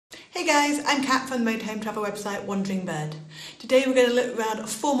Hey guys, I'm Kat from the motorhome travel website Wandering Bird. Today we're going to look around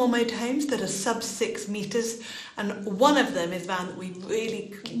 4 more motorhomes that are sub 6 metres, and one of them is a van that we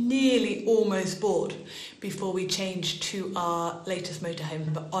really nearly almost bought before we changed to our latest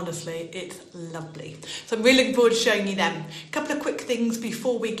motorhome, but honestly it's lovely. So I'm really looking forward to showing you them. A couple of quick things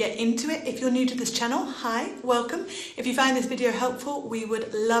before we get into it. If you're new to this channel, hi, welcome. If you find this video helpful, we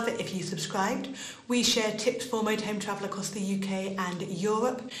would love it if you subscribed. We share tips for motorhome travel across the UK and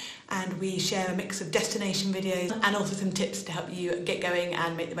Europe, and we share a mix of destination videos and also some tips to help you get going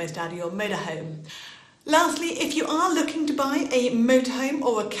and make the most out of your motorhome. Lastly, if you are looking to buy a motorhome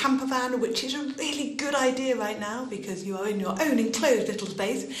or a camper van, which is a really good idea right now because you are in your own enclosed little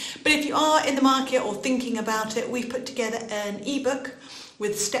space, but if you are in the market or thinking about it, we've put together an ebook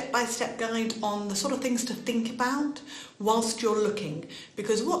with step-by-step guide on the sort of things to think about whilst you're looking.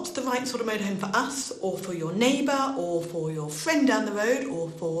 Because what's the right sort of motorhome for us, or for your neighbour, or for your friend down the road, or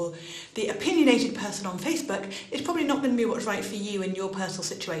for the opinionated person on Facebook, is probably not going to be what's right for you in your personal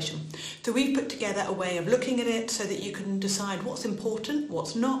situation. So we've put together a way of looking at it so that you can decide what's important,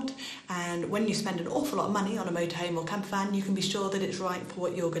 what's not, and when you spend an awful lot of money on a motorhome or camper van, you can be sure that it's right for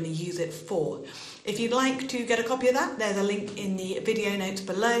what you're going to use it for. If you'd like to get a copy of that, there's a link in the video notes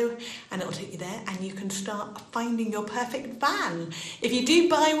below and it'll take you there and you can start finding your perfect van. If you do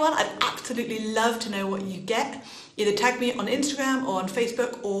buy one, I'd absolutely love to know what you get. Either tag me on Instagram or on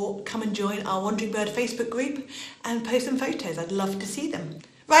Facebook, or come and join our Wandering Bird Facebook group and post some photos. I'd love to see them.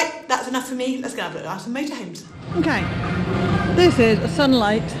 Right, that's enough for me. Let's go have a look at some motorhomes. Okay, this is a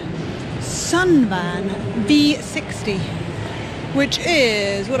Sunlight Sunvan V60. Which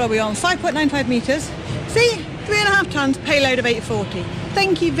is, what are we on, 5.95 metres. See, 3.5 tonnes, payload of 840.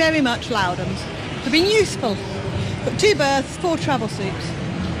 Thank you very much, Loudons, for being useful. Got 2 berths, 4 travel suites.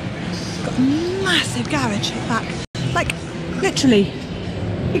 Got a massive garage at the back. Like, literally,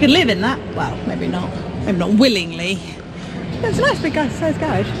 you could live in that. Well, maybe not willingly. But it's a nice big size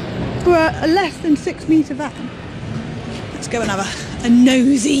garage for a less than 6 metre van. Let's go and have a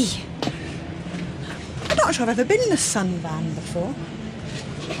nosy. I'm not sure I've ever been in a Sunvan before.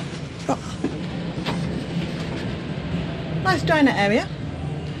 Got nice diner area,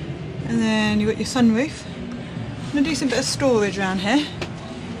 and then you've got your sunroof. I'm going to do some bit of storage around here,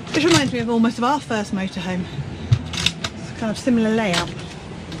 which reminds me of almost of our first motorhome. It's a kind of similar layout.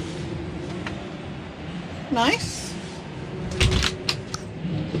 Nice.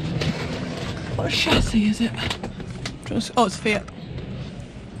 What chassis is it? Oh, it's Fiat.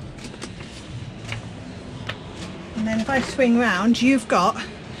 And then if I swing round, you've got...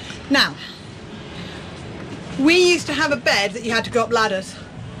 Now, we used to have a bed that you had to go up ladders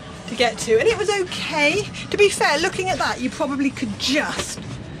to get to, and it was okay. To be fair, looking at that, you probably could just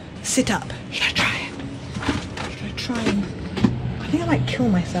sit up. Should I try it? Should I try and... I think I might kill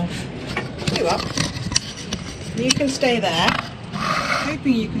myself. You up. You can stay there.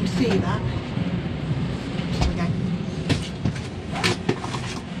 Hoping you can see that. There we go.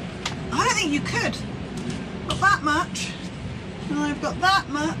 I don't think you could. That much, and I've got that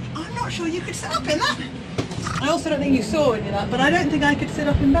much. I'm not sure you could sit up in that. I also don't think you saw any of that, but I don't think I could sit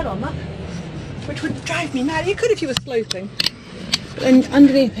up in bed on that, which would drive me mad. You could if you was floating. But then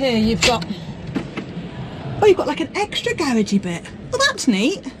underneath here you've got, oh, you've got like an extra garagey bit. Well, that's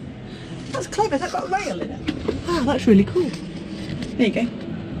neat. That's clever. Has that got a rail in it? Oh, that's really cool. There you go.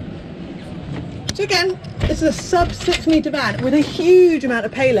 So again, this is a sub 6 metre van with a huge amount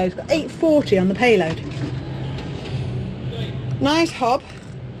of payload. It's got 840 on the payload. Nice hob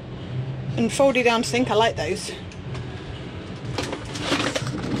and foldy down sink, I like those.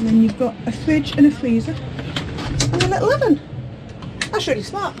 And then you've got a fridge and a freezer and a little oven. That's really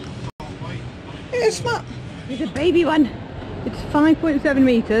smart. It is smart. It's a baby one. It's 5.7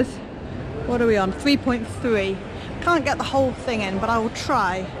 metres. What are we on? 3.3. Can't get the whole thing in, but I will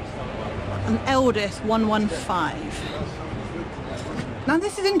try. An Elddis 115. Now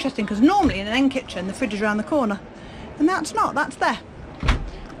this is interesting because normally in an end kitchen the fridge is around the corner. And that's not, that's there.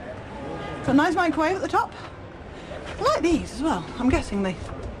 Got a nice microwave at the top. I like these as well. I'm guessing they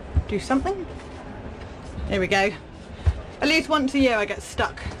do something. Here we go. At least once a year I get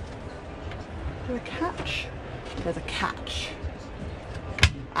stuck. Is there a catch? There's a catch.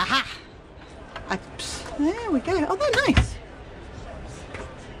 Aha! There we go. Oh, they're nice.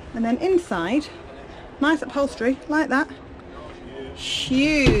 And then inside, nice upholstery, like that.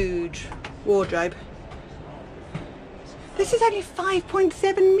 Huge wardrobe. This is only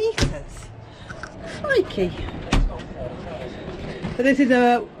 5.7 metres. Crikey. So this is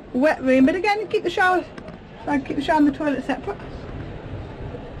a wet room, but again, keep the shower and the toilet separate.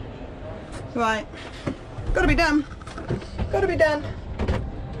 Right, gotta be done.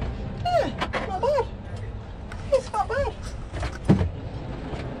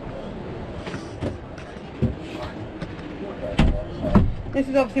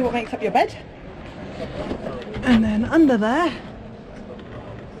 is obviously what makes up your bed. And then under there,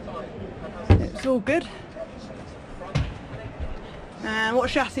 it's all good. And what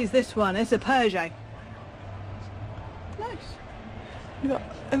chassis is this one? It's a Peugeot. Nice. We've got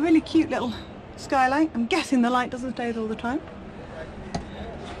a really cute little skylight. I'm guessing the light doesn't stay there all the time.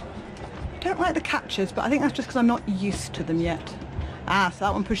 Don't like the catches, but I think that's just because I'm not used to them yet. Ah, so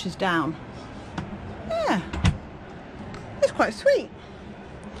that one pushes down. Yeah, it's quite sweet.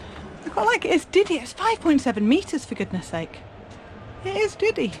 I quite like it. It's diddy. It's 5.7 metres for goodness sake. It is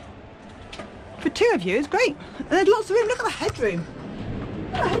diddy. For two of you, it's great. And there's lots of room. Look at the headroom.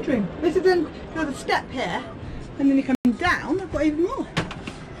 Look at the headroom. This is then there's a step here, and then you come down. I've got even more.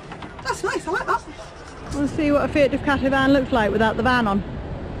 That's nice. I like that. I want to see what a Fiat Ducato van looks like without the van on.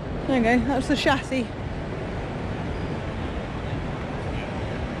 There you go. That's the chassis.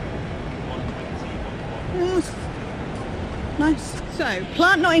 Yes. Nice. So,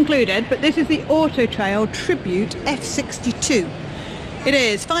 plant not included, but this is the Autotrail Tribute F62. It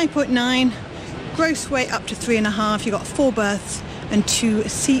is 5.9, gross weight up to 3.5. You've got 4 berths and 2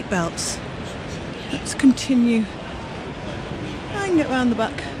 seat belts. Let's continue. I can get round the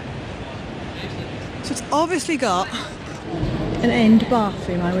back. So it's obviously got an end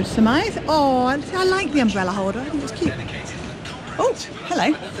bathroom, I would surmise. Oh, I like the umbrella holder. I think it's cute. Oh,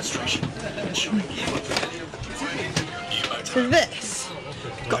 hello. So this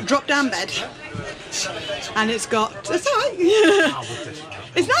got a drop-down bed, and it's got. It's alright.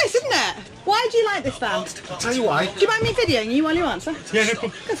 It's nice, isn't it? Why do you like this van? I'll tell you why. Do you mind me videoing you while you answer? Yeah, no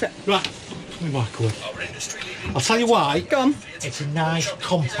problem. Go for it. Right. I'll tell you why. Go on. It's a nice,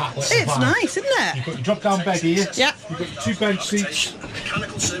 compact little It's van. nice, isn't it? You've got your drop-down bed here. Yeah. You've got your 2 bench seats.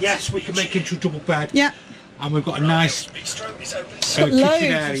 Yes, we can make it into a double bed. Yeah. And we've got a nice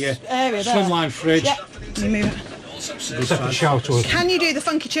kitchen area. There. Slimline fridge. Yeah. Let me move it. Separate shower toilet. Can you do the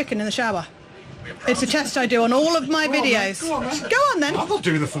funky chicken in the shower? It's a test I do on all of my videos. Go on then. I'm not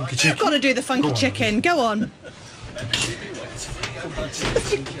doing the funky chicken. You've got to do the funky chicken. Go on.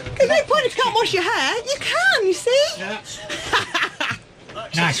 There's no point if you can't wash your hair. You can, you see? Yeah.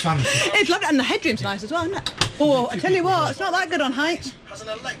 Nice fan. It's lovely, and the headroom's nice as well, isn't it? Oh, I tell you what, it's not that good on height.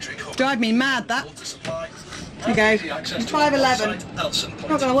 Drive me mad, that. There you go. 5'11".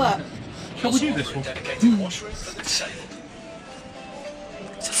 Not going to work. Shall we do this one?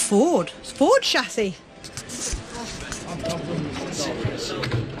 It's a Ford. It's a Ford chassis.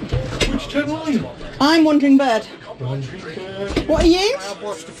 Which turn are you? I'm Wandering Bird. What are you? I've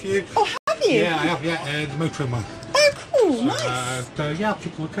watched a few. Oh, have you? Yeah, I have, yeah. The Motorhome one. Oh, cool. Nice. Yeah, I'll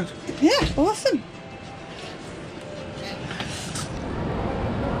take a look at it. Yeah, awesome.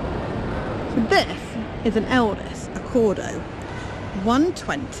 So this is an Elddis Accordo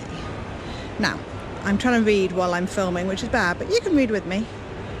 120. Now, I'm trying to read while I'm filming, which is bad, but you can read with me.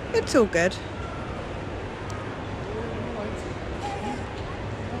 It's all good.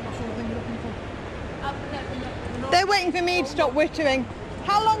 They're waiting for me to stop wittering.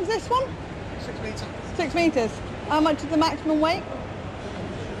 How long's this one? 6 metres. 6 metres. How much is the maximum weight?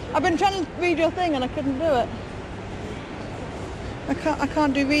 I've been trying to read your thing and I couldn't do it. I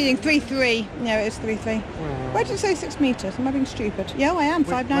can't do reading. 3.3. No, it is 3.3. Where did it say 6 metres? Am I being stupid? Yeah, I am.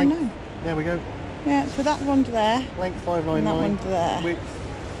 599. There we go. Yeah, so that one's there. Length 599. And that one's there. Width.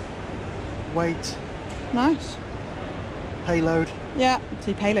 Weight. Nice. Payload. Yeah.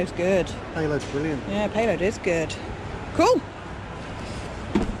 See, payload's good. Payload's brilliant. Yeah, payload is good. Cool.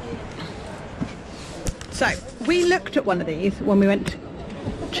 So, we looked at one of these when we went to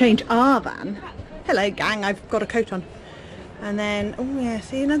change our van. Hello, gang, I've got a coat on. And then, oh yeah,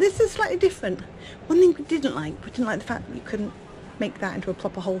 see, now this is slightly different. One thing we didn't like the fact that you couldn't make that into a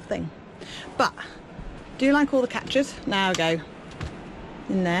proper whole thing. But, do you like all the catches? Now go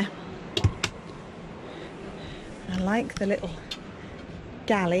in there. I like the little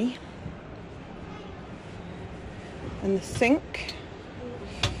galley. And the sink.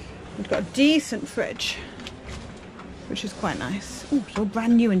 We've got a decent fridge, which is quite nice. Oh, it's all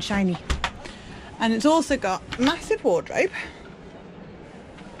brand new and shiny. And it's also got a massive wardrobe.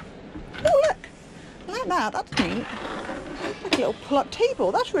 Oh, look. I like that. That's neat. Like a little pull-up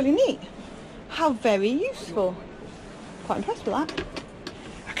table. That's really neat. How very useful. Quite impressed with that.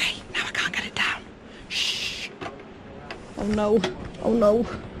 Okay, now I can't get it down. Shh. Oh, no. Oh, no.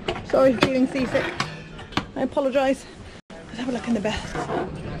 Sorry for feeling seasick. I apologise. Let's have a look in the bath.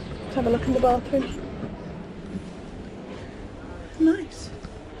 Let's have a look in the bathroom. Nice.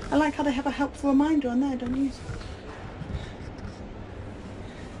 I like how they have a helpful reminder on there, don't you?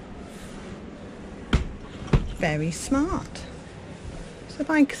 Very smart. So if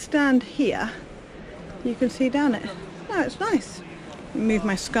I stand here, you can see down it. No, it's nice. Move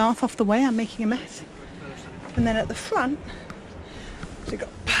my scarf off the way, I'm making a mess. And then at the front, we've got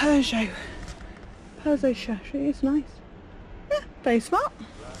Peugeot chassis, it's nice. Yeah, very smart.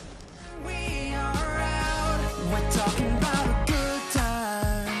 We are out. We're talking about